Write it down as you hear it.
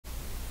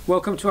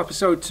Welcome to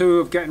episode 2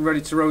 of Getting Ready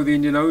to Row the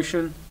Indian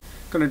Ocean.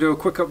 Going to do a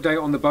quick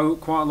update on the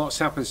boat. Quite a lot's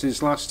happened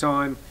since last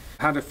time.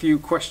 Had a few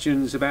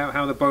questions about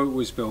how the boat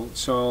was built,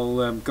 so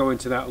I'll go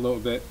into that a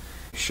little bit,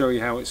 show you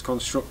how it's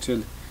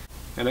constructed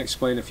and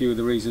explain a few of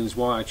the reasons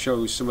why I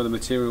chose some of the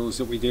materials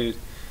that we did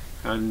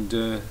and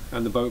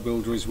the boat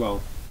builder as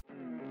well.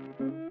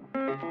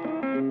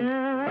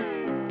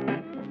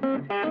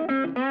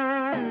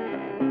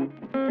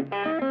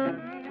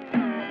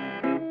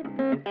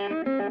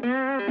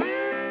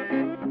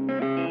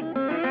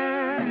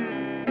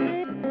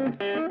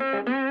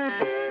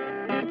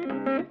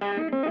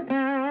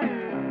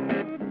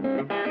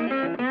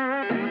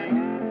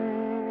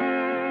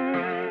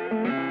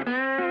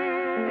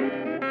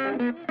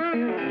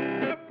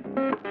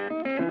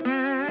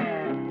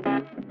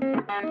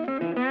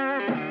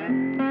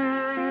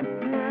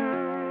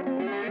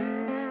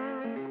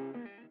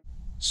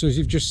 So as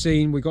you've just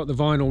seen, we got the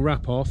vinyl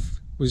wrap off.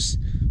 It was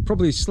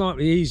probably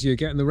slightly easier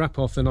getting the wrap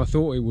off than I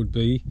thought it would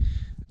be.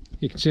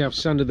 You can see I've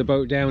sanded the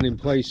boat down in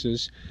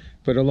places,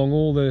 but along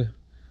all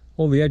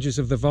the edges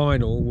of the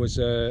vinyl was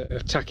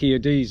a tacky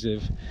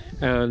adhesive,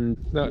 and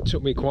that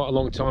took me quite a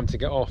long time to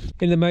get off.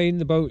 In the main,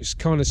 the boat's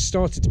kind of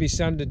started to be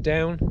sanded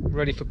down,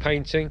 ready for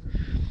painting.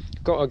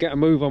 Got to get a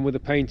move on with the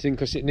painting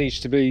because it needs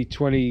to be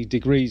 20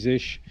 degrees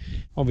ish.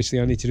 Obviously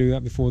I need to do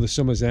that before the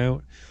summer's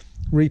out.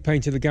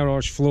 Repainted the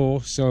garage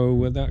floor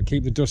so that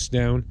keep the dust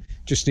down.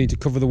 Just need to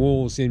cover the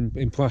walls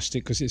in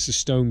plastic because it's a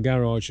stone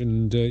garage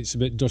and it's a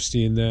bit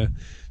dusty in there.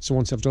 So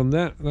once I've done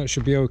that, that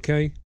should be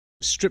okay.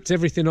 Stripped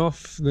everything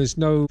off. There's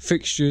no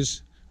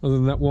fixtures other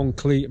than that one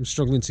cleat. I'm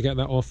struggling to get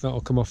that off.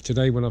 That'll come off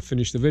today when I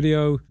finish the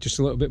video. Just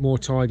a little bit more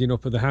tidying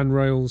up of the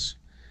handrails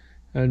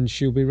and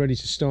she'll be ready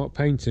to start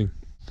painting.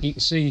 You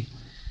can see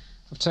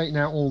I've taken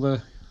out all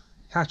the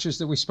hatches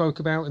that we spoke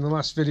about in the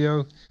last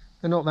video.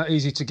 They're not that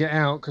easy to get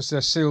out because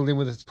they're sealed in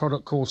with a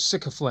product called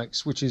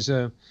Sikaflex, which is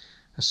a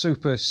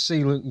super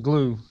sealant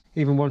glue.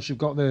 Even once you've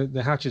got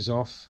the hatches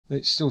off,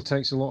 it still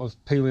takes a lot of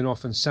peeling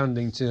off and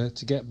sanding to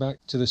get back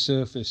to the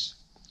surface.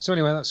 So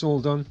anyway, that's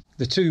all done.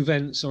 The two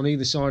vents on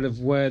either side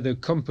of where the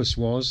compass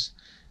was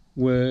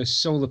were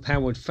solar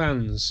powered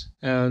fans,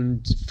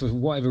 and for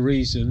whatever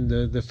reason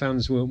the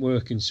fans weren't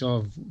working,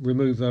 so I've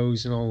removed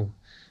those and I'll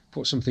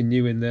put something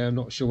new in there. I'm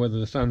not sure whether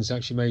the fans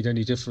actually made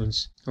any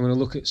difference. I'm going to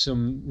look at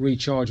some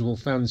rechargeable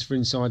fans for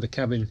inside the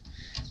cabin,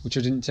 which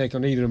I didn't take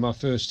on either of my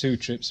first two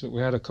trips, but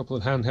we had a couple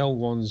of handheld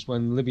ones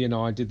when Libby and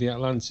I did the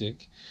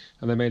Atlantic,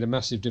 and they made a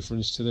massive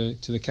difference to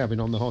the cabin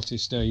on the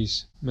hottest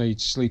days. Made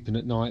sleeping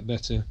at night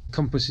better.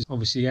 Compass is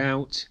obviously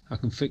out. I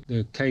can fit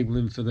the cable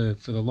in for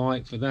the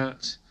light for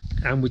that.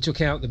 And we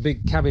took out the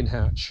big cabin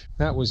hatch.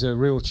 That was a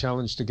real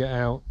challenge to get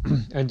out.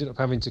 Ended up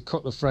having to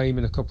cut the frame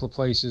in a couple of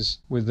places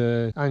with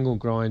the angle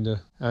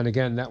grinder, and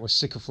again that was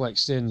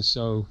Sikaflexed in,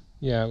 so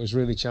yeah, it was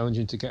really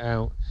challenging to get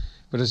out.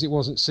 But as it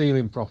wasn't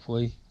sealing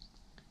properly,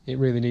 it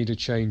really needed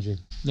changing.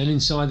 Then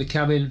inside the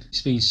cabin,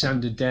 it's been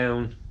sanded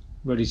down,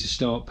 ready to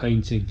start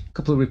painting. A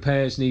couple of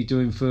repairs need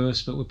doing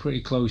first, but we're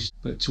pretty close.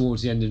 But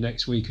towards the end of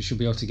next week I should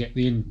be able to get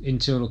the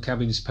internal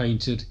cabins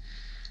painted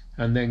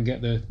and then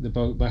get the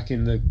boat back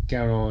in the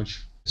garage,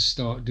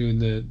 start doing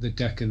the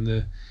deck and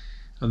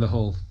the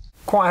hull.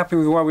 Quite happy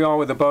with where we are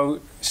with the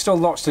boat. Still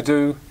lots to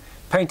do.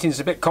 Painting's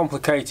a bit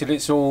complicated.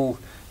 It's all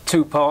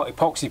two-part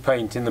epoxy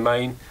paint in the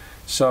main,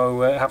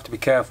 so have to be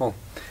careful.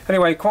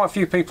 Anyway, quite a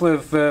few people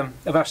have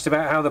asked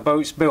about how the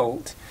boat's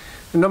built.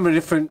 A number of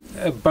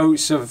different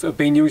boats have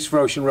been used for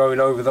ocean rowing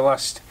over the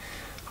last,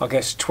 I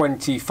guess,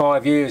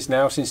 25 years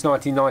now, since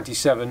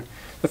 1997.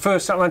 The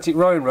first Atlantic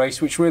rowing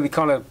race, which really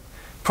kind of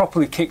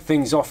properly kicked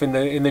things off in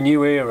the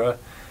new era,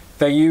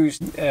 they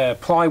used a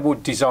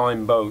plywood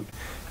design boat,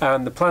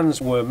 and the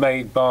plans were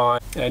made by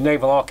a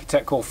naval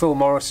architect called Phil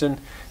Morrison.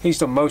 He's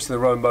done most of the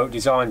rowing boat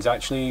designs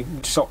actually,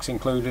 socks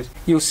included.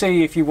 You'll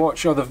see if you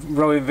watch other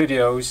rowing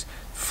videos,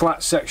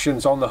 flat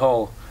sections on the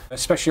hull,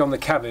 especially on the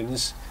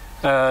cabins,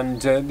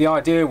 and the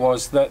idea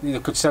was that you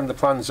could send the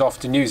plans off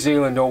to New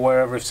Zealand or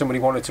wherever if somebody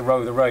wanted to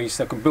row the race.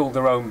 They could build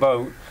their own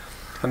boat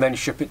and then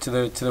ship it to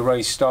the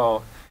race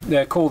start.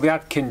 They're called the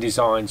Adkin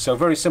design, so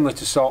very similar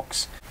to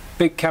socks.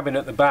 Big cabin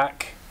at the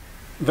back,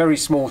 very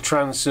small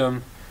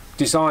transom,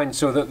 designed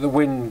so that the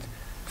wind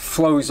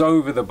flows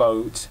over the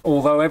boat.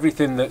 Although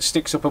everything that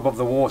sticks up above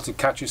the water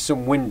catches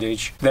some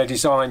windage, they're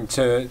designed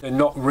to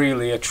not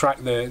really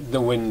attract the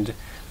wind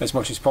as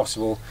much as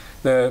possible.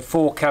 The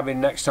fore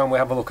cabin, next time we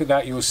have a look at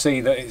that, you'll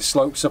see that it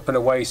slopes up and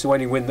away, so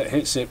any wind that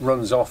hits it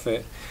runs off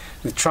it.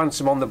 The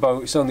transom on the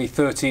boat is only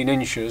 13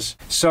 inches.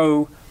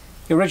 So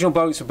the original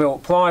boats were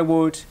built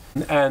plywood,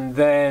 and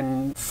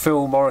then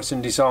Phil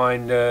Morrison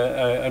designed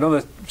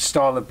another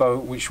style of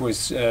boat, which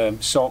was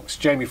socks.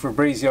 Jamie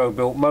Fabrizio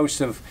built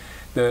most of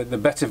the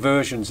better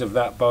versions of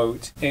that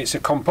boat. It's a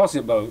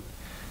composite boat,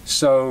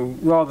 so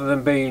rather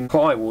than being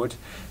plywood,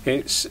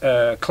 it's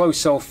closed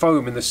cell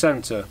foam in the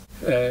centre.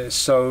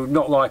 So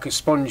not like a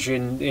sponge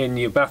in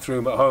your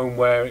bathroom at home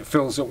where it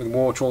fills up with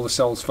water, all the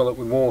cells fill up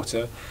with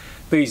water.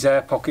 These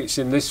air pockets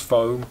in this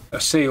foam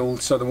are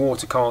sealed so the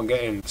water can't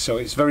get in, so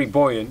it's very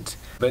buoyant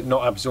but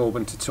not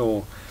absorbent at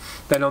all.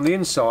 Then on the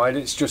inside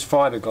it's just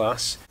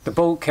fiberglass. The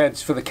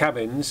bulkheads for the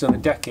cabins and the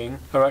decking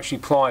are actually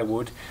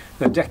plywood.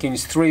 The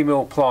decking's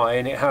 3mm ply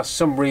and it has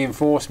some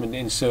reinforcement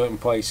in certain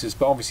places,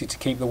 but obviously to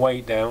keep the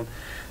weight down.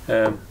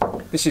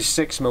 This is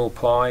 6mm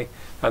ply,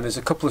 and there's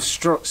a couple of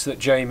struts that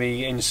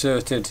Jamie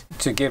inserted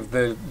to give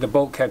the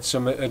bulkhead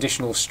some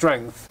additional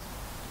strength.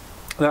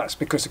 That's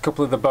because a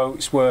couple of the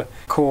boats were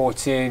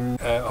caught in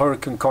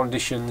hurricane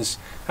conditions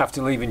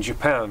after leaving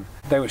Japan.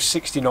 There were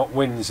 60-knot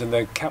winds and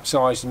they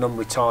capsized a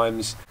number of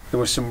times. There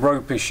were some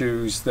rope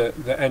issues that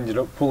ended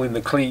up pulling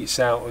the cleats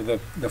out of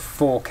the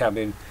fore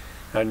cabin,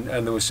 and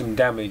there was some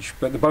damage.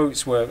 But the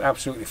boats were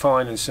absolutely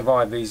fine and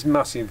survived these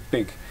massive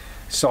big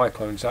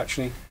cyclones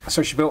actually.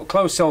 So she built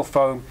closed cell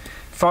foam,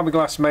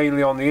 fiberglass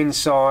mainly on the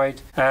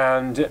inside,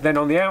 and then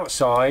on the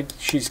outside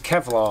she's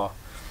Kevlar.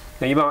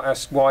 Now you might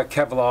ask, why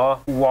Kevlar,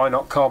 why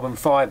not carbon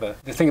fibre?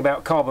 The thing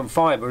about carbon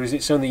fibre is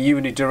it's only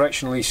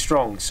unidirectionally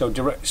strong, so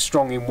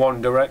strong in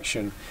one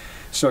direction.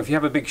 So if you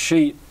have a big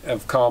sheet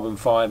of carbon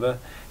fibre,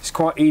 it's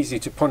quite easy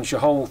to punch a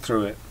hole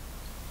through it.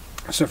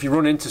 So if you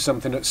run into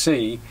something at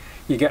sea,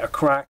 you get a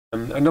crack.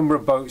 And a number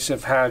of boats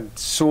have had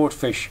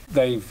swordfish.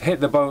 They've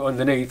hit the boat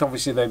underneath,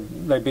 obviously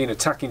they've been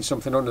attacking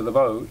something under the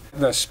boat.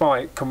 The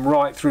spike come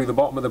right through the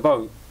bottom of the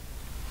boat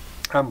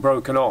and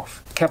broken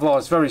off. Kevlar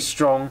is very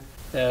strong.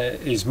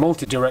 Is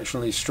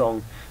multi-directionally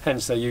strong,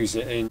 hence they use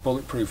it in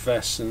bulletproof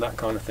vests and that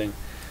kind of thing,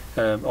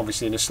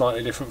 obviously in a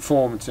slightly different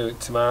form to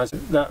ours.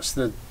 That's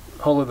the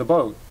hull of the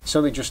boat. It's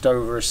only just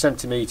over 1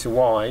 centimetre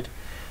wide.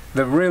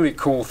 The really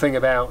cool thing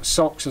about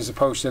SOX as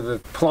opposed to the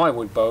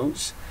plywood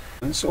boats,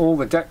 all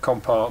the deck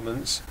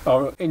compartments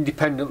are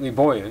independently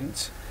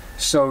buoyant,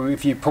 so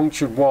if you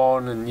punctured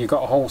one and you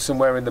got a hole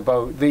somewhere in the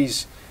boat,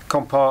 these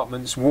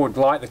compartments would,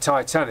 like the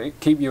Titanic,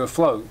 keep you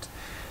afloat.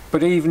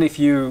 But even if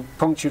you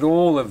punctured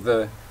all of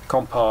the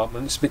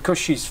compartments, because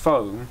she's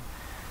foam,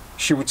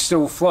 she would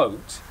still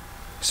float.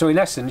 So in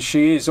essence,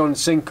 she is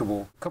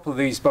unsinkable. A couple of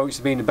these boats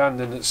have been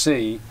abandoned at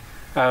sea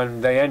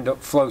and they end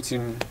up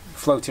floating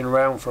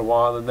around for a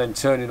while and then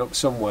turning up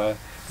somewhere.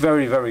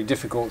 Very, very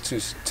difficult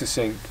to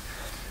sink.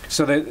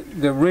 So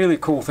the really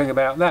cool thing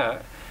about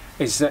that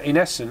is that in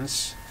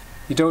essence,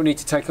 you don't need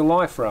to take a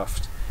life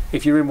raft.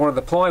 If you're in one of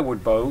the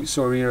plywood boats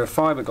or you're in a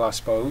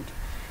fiberglass boat,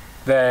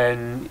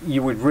 then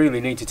you would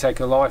really need to take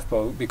a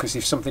lifeboat, because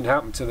if something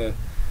happened to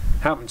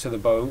the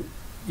boat,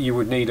 you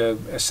would need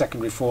a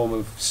secondary form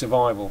of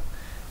survival.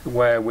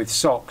 Where with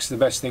SOX, the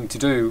best thing to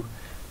do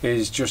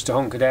is just to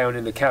hunker down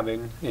in the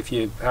cabin if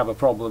you have a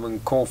problem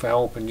and call for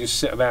help and just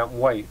sit about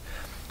and wait.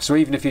 So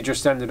even if you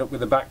just ended up with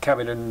the back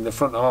cabin and the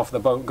front half of the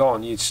boat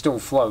gone, you'd still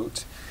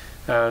float,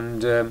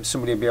 and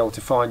somebody would be able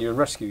to find you and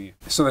rescue you.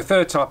 So the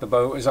third type of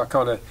boat, as I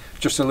kind of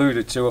just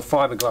alluded to, are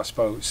fiberglass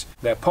boats.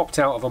 They're popped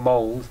out of a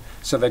mould,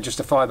 so they're just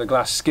a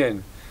fiberglass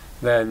skin,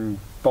 then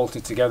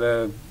bolted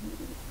together,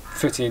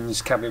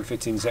 fittings, cabin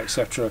fittings,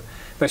 etc.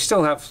 They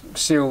still have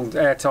sealed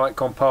airtight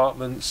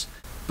compartments,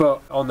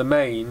 but on the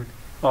main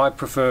I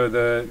prefer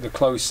the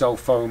closed cell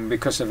foam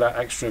because of that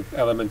extra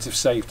element of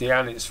safety,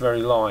 and it's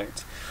very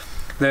light.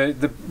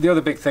 The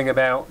other big thing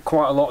about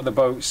quite a lot of the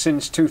boats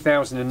since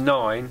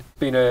 2009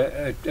 been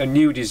a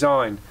new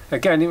design.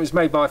 Again, it was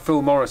made by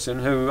Phil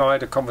Morrison, who I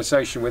had a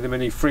conversation with him,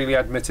 and he freely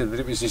admitted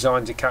that it was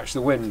designed to catch the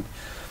wind,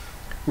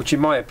 which in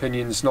my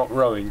opinion is not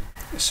rowing.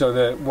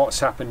 So what's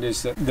happened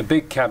is that the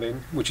big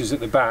cabin, which is at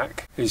the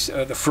back, is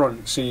at the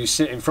front, so you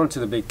sit in front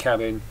of the big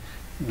cabin.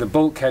 The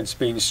bulkhead's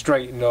been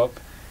straightened up,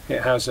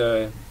 it has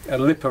a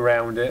lip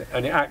around it,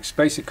 and it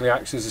basically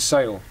acts as a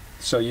sail.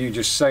 So you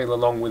just sail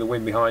along with the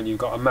wind behind you. You've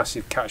got a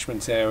massive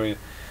catchment area,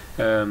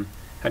 and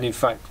in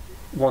fact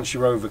once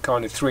you're over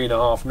kind of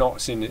 3.5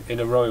 knots in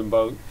a rowing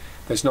boat,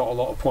 there's not a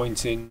lot of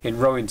point in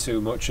rowing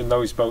too much, and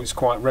those boats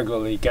quite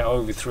regularly get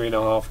over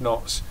 3.5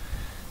 knots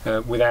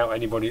without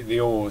anybody at the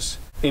oars.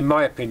 In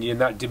my opinion,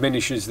 that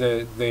diminishes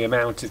the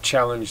amount of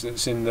challenge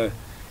that's in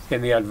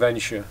the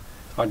adventure.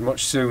 I'd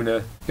much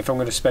sooner, if I'm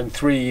going to spend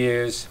 3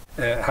 years,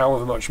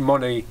 however much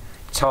money,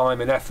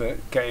 time and effort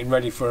getting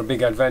ready for a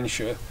big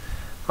adventure,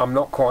 I'm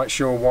not quite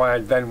sure why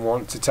I'd then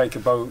want to take a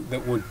boat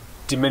that would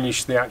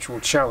diminish the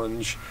actual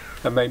challenge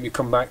and make me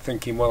come back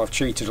thinking, well, I've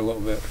cheated a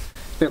little bit.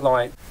 A bit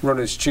like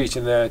runners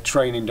cheating their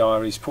training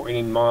diaries, putting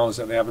in miles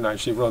that they haven't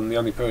actually run. The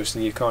only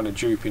person you're kind of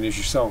duping is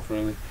yourself,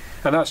 really.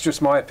 And that's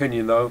just my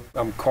opinion, though.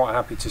 I'm quite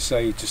happy to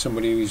say to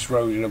somebody who's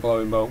rowed in a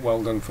blowing boat,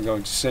 well done for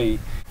going to sea.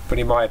 But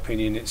in my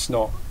opinion, it's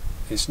not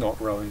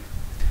rowing.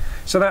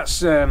 So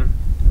that's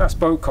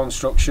boat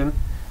construction.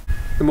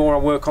 The more I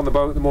work on the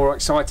boat, the more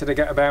excited I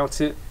get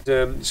about it.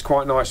 It's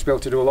quite nice to be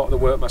able to do a lot of the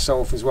work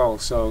myself as well,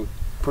 so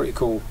pretty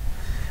cool.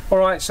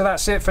 Alright, so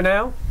that's it for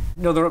now.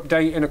 Another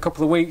update in a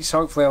couple of weeks.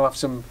 Hopefully I'll have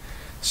some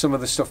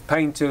of the stuff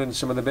painted and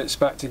some of the bits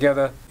back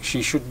together.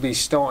 She should be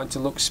starting to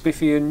look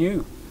spiffy and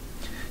new.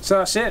 So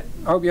that's it.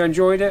 I hope you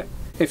enjoyed it.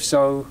 If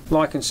so,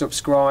 like and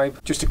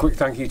subscribe. Just a quick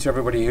thank you to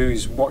everybody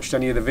who's watched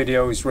any of the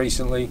videos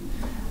recently.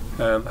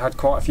 Had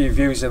quite a few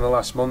views in the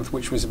last month,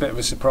 which was a bit of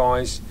a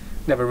surprise.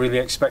 never really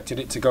expected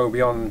it to go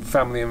beyond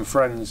family and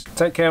friends.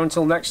 Take care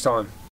until next time.